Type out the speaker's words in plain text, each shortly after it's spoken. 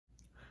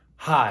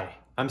Hi,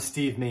 I'm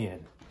Steve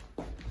Meehan.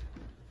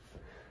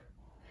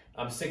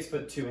 I'm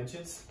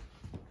 6'2".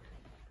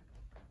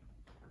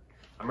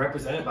 I'm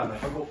represented by my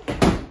uncle.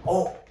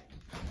 Oh!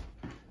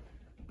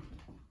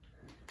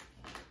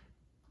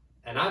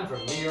 And I'm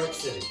from New York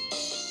City.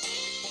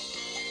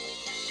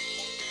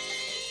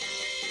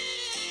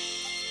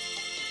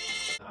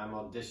 I'm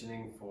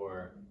auditioning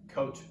for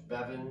Coach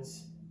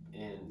Bevins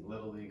in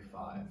Little League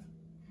 5.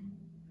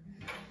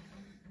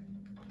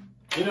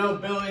 You know,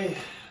 Billy,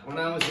 when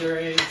I was your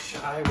age,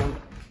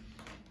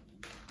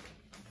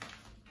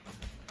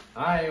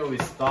 I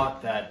always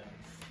thought that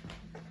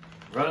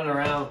running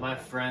around with my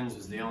friends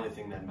was the only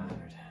thing that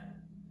mattered.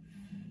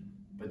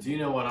 But do you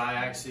know what I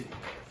actually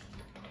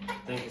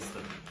think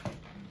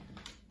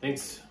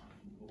is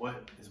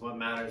what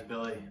matters,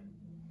 Billy?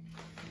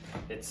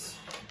 It's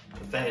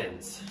the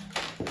fans.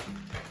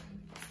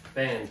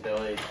 Fans,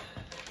 Billy.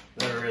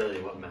 They're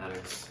really what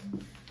matters.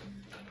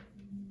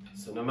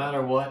 So no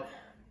matter what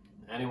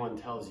anyone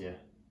tells you,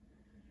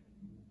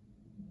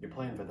 you're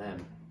playing for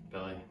them,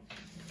 Billy.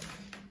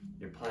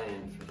 You're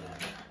playing for them.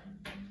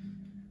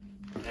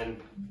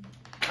 And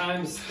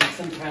times can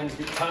sometimes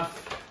be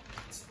tough.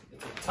 It's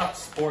a tough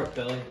sport,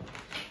 Billy.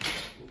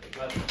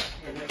 But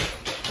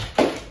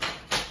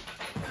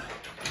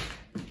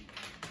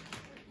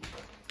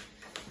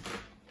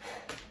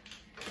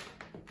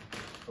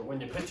when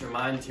you put your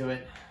mind to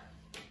it,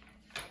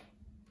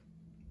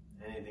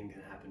 anything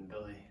can happen,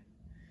 Billy.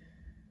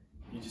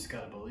 You just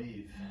gotta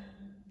believe.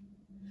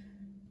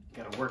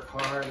 You gotta work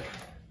hard.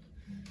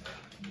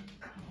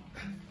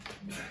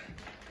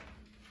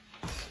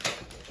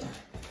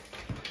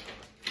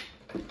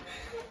 You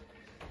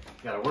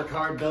gotta work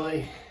hard,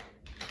 Billy.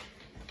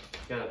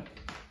 You gotta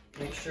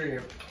make sure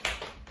you're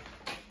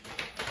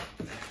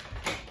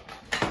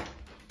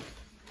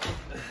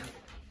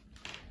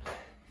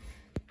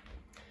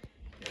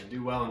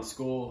do well in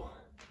school.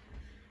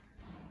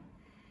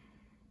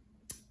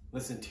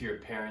 Listen to your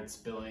parents,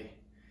 Billy.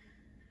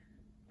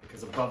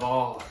 Because above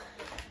all,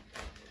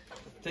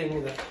 the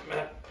thing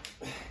that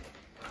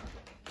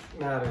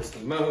matters the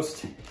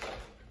most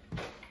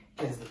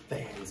is the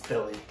fans,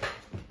 Billy.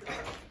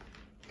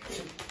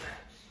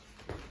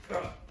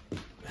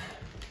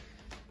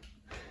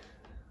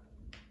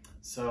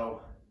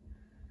 So,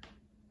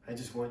 I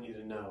just want you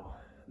to know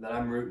that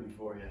I'm rooting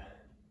for you.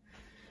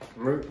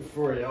 I'm rooting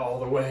for you all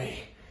the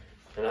way.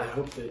 And I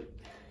hope that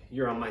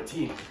you're on my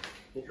team,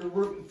 that you're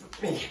rooting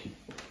for me,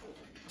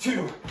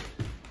 too.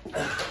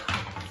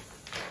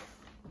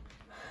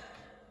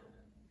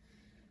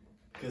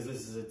 Because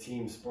this is a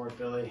team sport,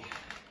 Billy.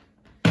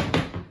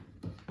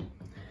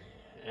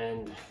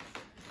 And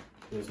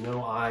there's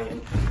no I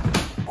in...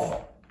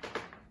 Oh.